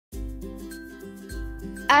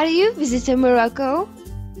Are you visiting Morocco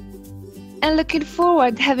and looking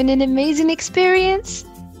forward to having an amazing experience?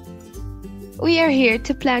 We are here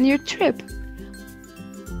to plan your trip.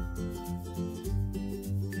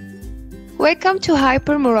 Welcome to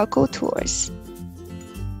Hyper Morocco Tours.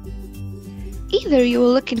 Either you are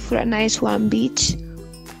looking for a nice warm beach,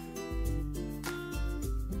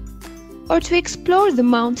 or to explore the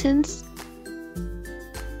mountains,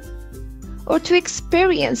 or to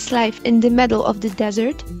experience life in the middle of the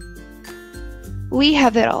desert, we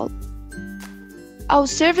have it all. Our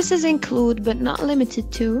services include, but not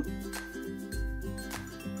limited to,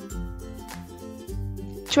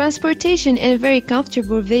 transportation in very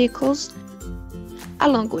comfortable vehicles,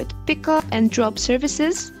 along with pickup and drop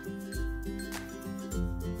services,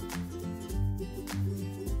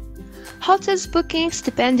 hotels bookings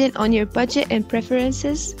depending on your budget and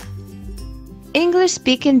preferences,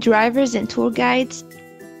 English-speaking drivers and tour guides,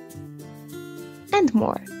 and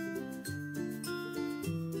more.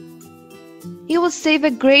 You will save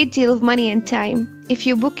a great deal of money and time if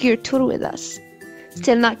you book your tour with us.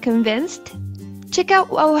 Still not convinced? Check out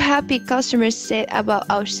what our happy customers say about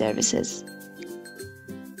our services.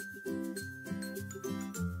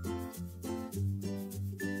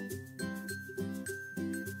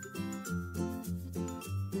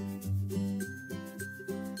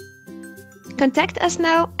 Contact us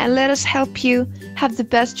now and let us help you have the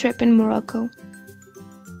best trip in Morocco.